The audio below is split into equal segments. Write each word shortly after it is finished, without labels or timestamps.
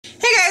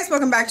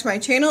welcome back to my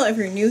channel. If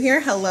you're new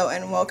here, hello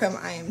and welcome.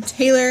 I am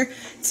Taylor.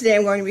 Today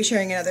I'm going to be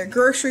sharing another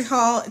grocery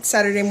haul. It's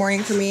Saturday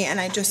morning for me and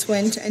I just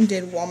went and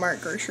did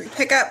Walmart grocery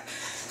pickup.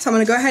 So I'm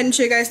going to go ahead and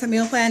show you guys the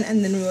meal plan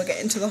and then we will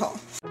get into the haul.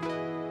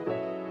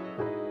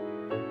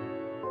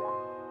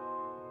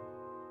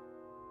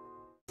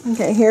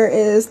 Okay, here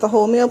is the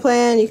whole meal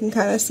plan. You can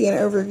kind of see an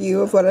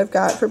overview of what I've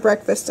got for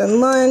breakfast and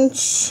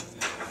lunch.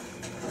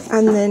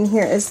 And then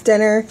here is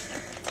dinner.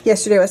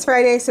 Yesterday was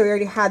Friday, so we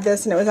already had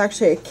this, and it was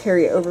actually a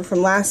carryover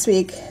from last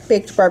week.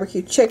 Baked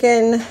barbecue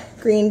chicken,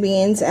 green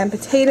beans, and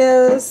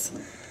potatoes.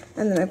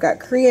 And then I've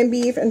got Korean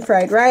beef and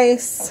fried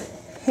rice,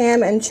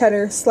 ham and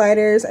cheddar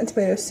sliders, and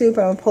tomato soup.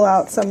 I'm going to pull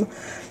out some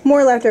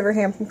more leftover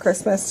ham from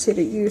Christmas to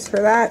use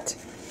for that.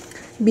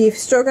 Beef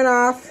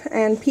stroganoff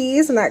and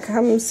peas, and that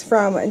comes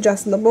from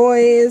Just and the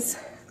Boys.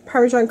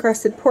 Parmesan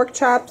crusted pork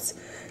chops,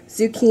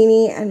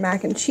 zucchini and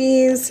mac and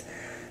cheese,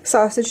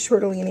 sausage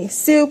tortellini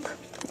soup,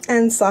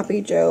 and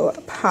sloppy joe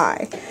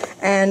pie.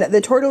 And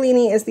the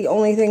tortellini is the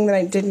only thing that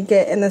I didn't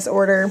get in this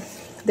order.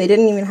 They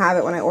didn't even have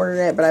it when I ordered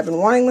it, but I've been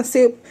wanting the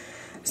soup,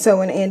 so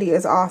when Andy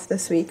is off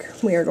this week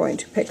we are going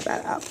to pick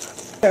that up.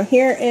 So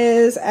here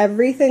is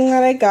everything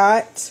that I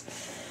got.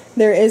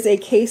 There is a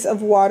case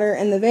of water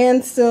in the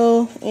van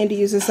still. Andy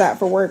uses that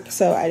for work,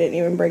 so I didn't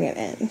even bring it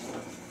in.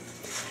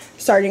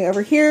 Starting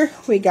over here,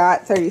 we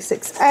got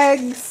 36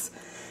 eggs,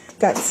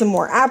 got some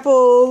more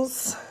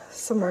apples,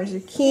 some more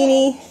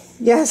zucchini.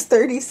 Yes,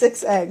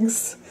 36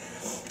 eggs.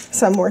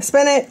 Some more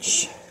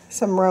spinach,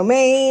 some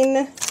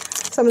romaine,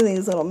 some of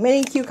these little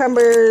mini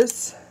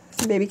cucumbers,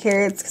 some baby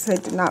carrots because I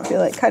did not feel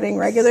like cutting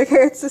regular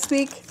carrots this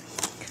week,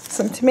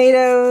 some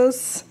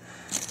tomatoes,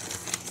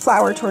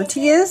 flour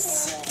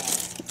tortillas.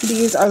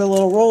 These are the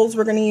little rolls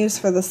we're going to use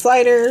for the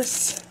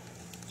sliders.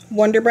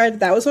 Wonder bread,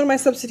 that was one of my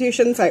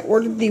substitutions. I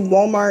ordered the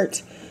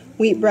Walmart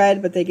wheat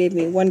bread, but they gave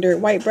me Wonder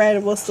white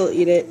bread. We'll still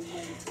eat it,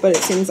 but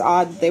it seems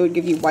odd they would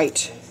give you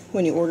white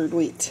when you ordered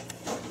wheat.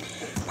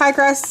 Pie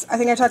crusts, I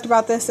think I talked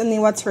about this in the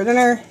What's for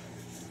Dinner.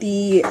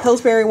 The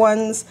Pillsbury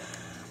ones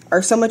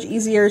are so much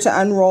easier to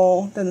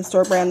unroll than the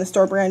store brand. The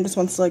store brand just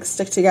wants to like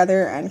stick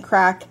together and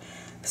crack,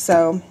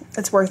 so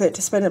it's worth it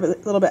to spend a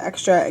little bit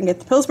extra and get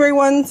the Pillsbury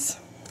ones.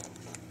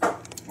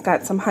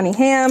 Got some honey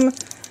ham,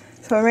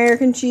 some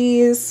American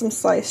cheese, some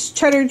sliced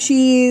cheddar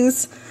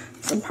cheese,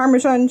 some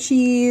Parmesan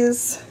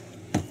cheese,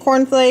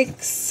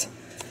 cornflakes,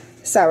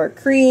 sour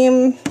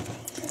cream.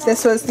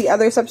 This was the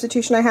other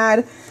substitution I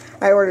had.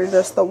 I ordered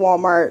just the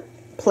Walmart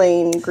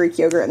plain Greek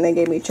yogurt and they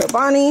gave me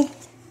Chobani,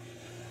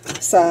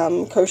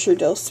 some kosher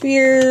dill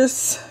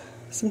spears,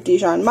 some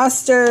Dijon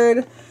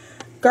mustard,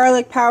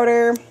 garlic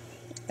powder,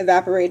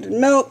 evaporated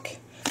milk.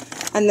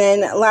 And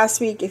then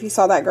last week, if you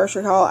saw that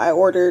grocery haul, I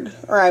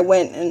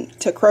went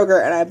to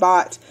Kroger and I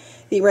bought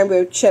the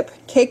rainbow chip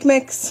cake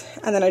mix,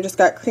 and then I just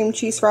got cream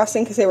cheese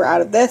frosting because they were out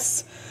of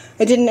this.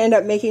 I didn't end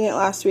up making it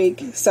last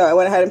week, so I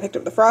went ahead and picked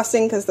up the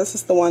frosting because this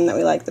is the one that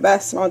we like the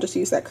best, and I'll just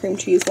use that cream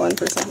cheese one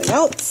for something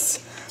else.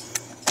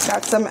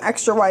 Got some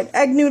extra wide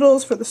egg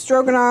noodles for the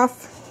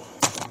stroganoff.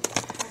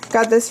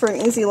 Got this for an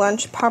easy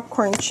lunch,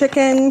 popcorn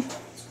chicken,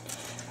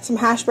 some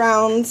hash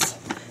browns.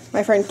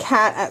 My friend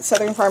Kat at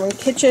Southern Farm and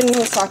Kitchen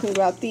was talking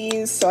about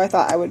these, so I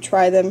thought I would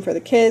try them for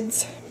the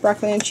kids.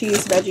 Broccoli and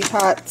cheese, veggie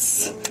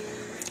tots.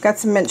 Got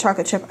some mint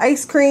chocolate chip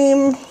ice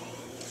cream,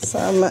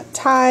 some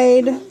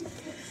Tide.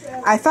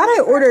 I thought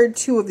I ordered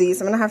 2 of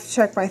these. I'm going to have to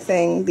check my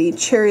thing. The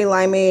Cherry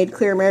Limeade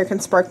Clear American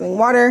Sparkling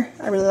Water.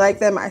 I really like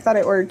them. I thought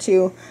I ordered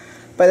 2,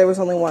 but there was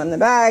only 1 in the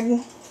bag.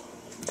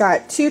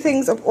 Got 2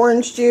 things of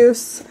orange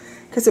juice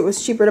because it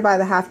was cheaper to buy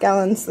the half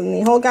gallons than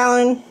the whole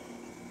gallon.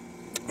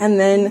 And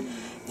then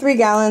 3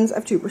 gallons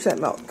of 2%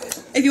 milk.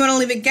 If you want to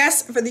leave a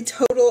guess for the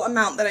total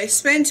amount that I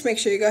spent, make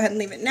sure you go ahead and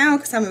leave it now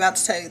because I'm about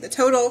to tell you the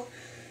total.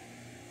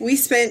 We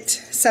spent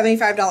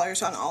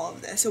 $75 on all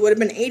of this. It would have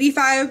been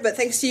 $85, but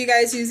thanks to you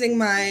guys using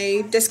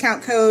my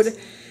discount code,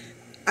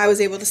 I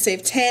was able to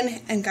save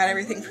 10 and got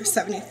everything for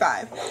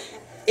 $75.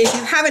 If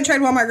you haven't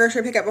tried Walmart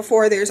grocery pickup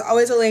before, there's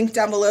always a link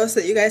down below so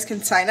that you guys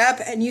can sign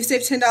up and you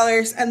save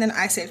 $10 and then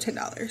I save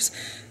 $10.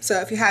 So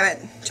if you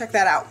haven't, check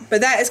that out.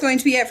 But that is going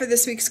to be it for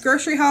this week's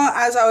grocery haul.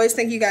 As always,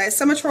 thank you guys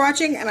so much for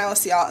watching and I will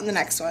see y'all in the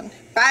next one.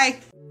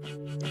 Bye!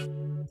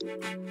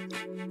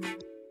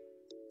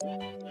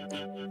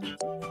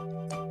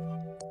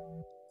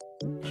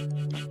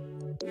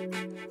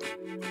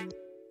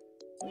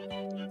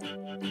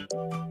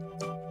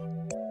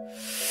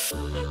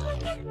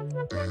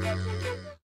 Thank you.